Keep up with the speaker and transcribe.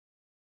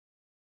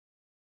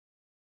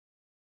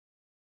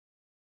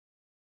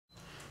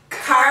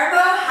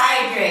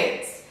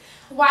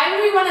Why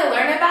would we want to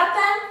learn about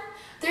them?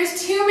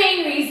 There's two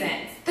main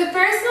reasons. The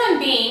first one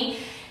being,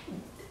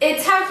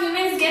 it's how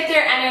humans get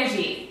their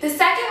energy. The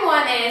second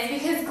one is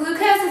because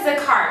glucose is a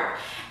carb,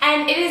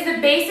 and it is the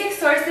basic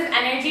source of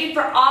energy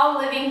for all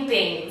living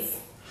things.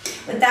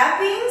 With that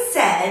being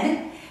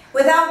said,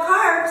 without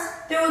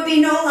carbs, there would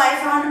be no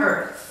life on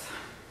Earth.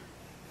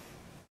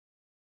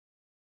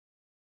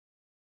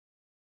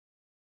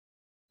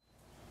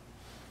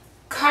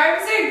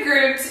 Carbs are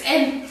grouped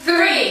in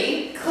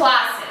 3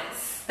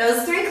 classes.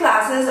 Those 3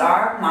 classes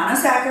are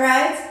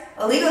monosaccharides,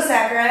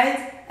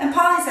 oligosaccharides, and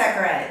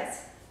polysaccharides.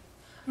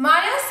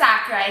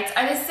 Monosaccharides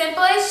are the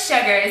simplest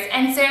sugars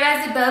and serve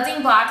as the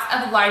building blocks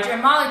of larger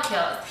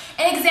molecules.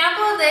 An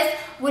example of this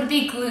would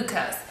be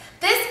glucose.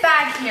 This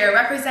bag here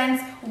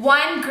represents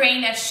 1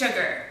 grain of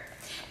sugar.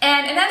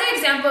 And another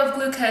example of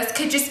glucose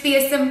could just be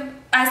as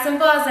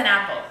simple as an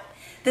apple.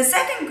 The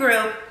second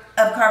group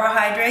of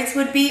carbohydrates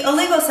would be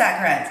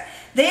oligosaccharides.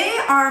 They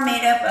are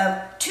made up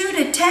of 2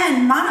 to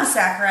 10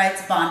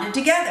 monosaccharides bonded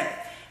together.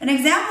 An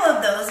example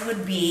of those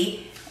would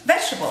be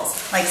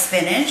vegetables like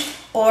spinach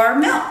or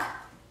milk.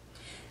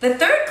 The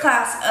third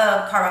class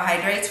of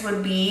carbohydrates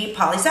would be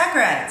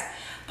polysaccharides.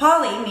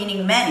 Poly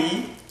meaning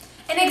many.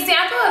 An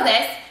example of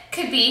this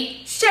could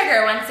be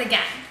sugar once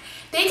again.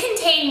 They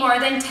contain more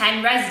than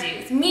 10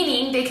 residues,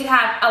 meaning they could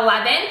have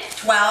 11,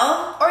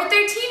 12, or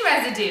 13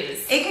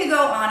 residues. It could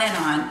go on and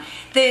on.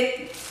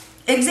 The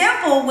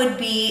example would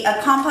be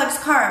a complex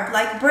carb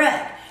like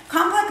bread.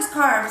 Complex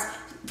carbs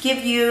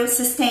give you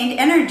sustained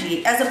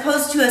energy as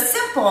opposed to a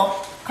simple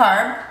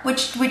carb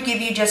which would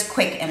give you just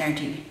quick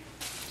energy.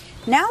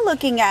 Now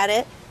looking at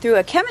it through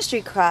a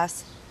chemistry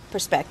class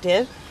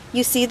perspective,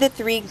 you see the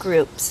 3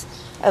 groups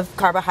of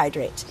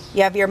carbohydrates.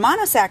 You have your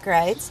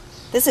monosaccharides.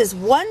 This is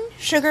 1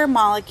 sugar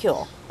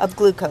molecule of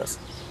glucose.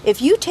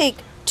 If you take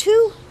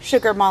 2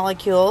 sugar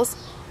molecules,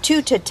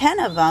 2 to 10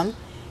 of them,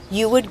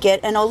 you would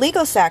get an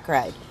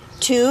oligosaccharide.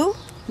 2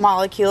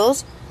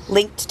 molecules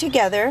linked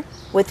together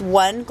with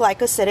 1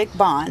 glycosidic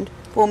bond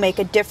will make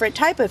a different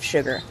type of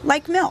sugar,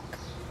 like milk.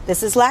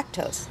 This is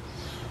lactose.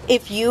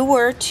 If you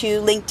were to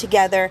link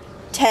together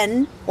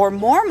 10 or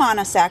more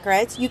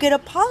monosaccharides, you get a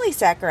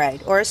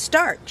polysaccharide or a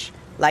starch,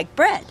 like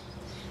bread.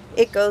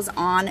 It goes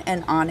on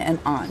and on and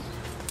on.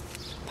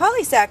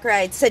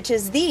 Polysaccharides such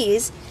as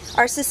these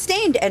are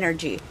sustained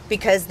energy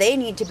because they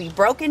need to be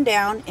broken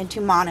down into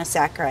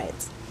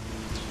monosaccharides.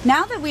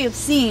 Now that we have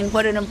seen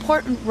what an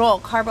important role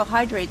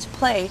carbohydrates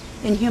play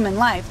in human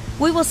life,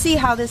 we will see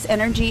how this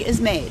energy is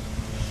made.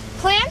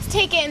 Plants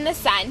take it in the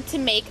sun to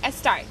make a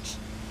starch,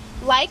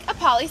 like a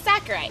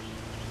polysaccharide.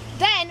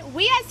 Then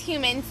we as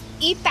humans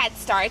eat that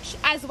starch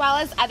as well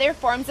as other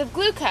forms of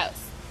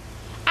glucose.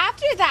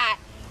 After that,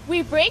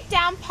 we break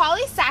down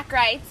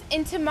polysaccharides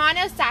into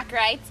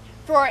monosaccharides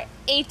for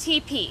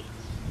ATP.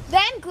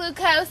 Then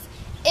glucose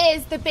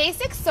is the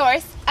basic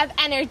source of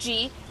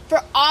energy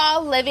for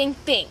all living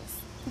things.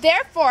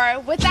 Therefore,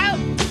 without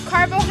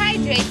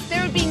carbohydrates,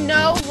 there would be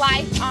no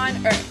life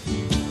on Earth.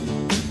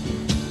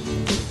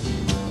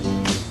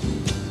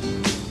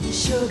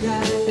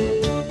 Sugar.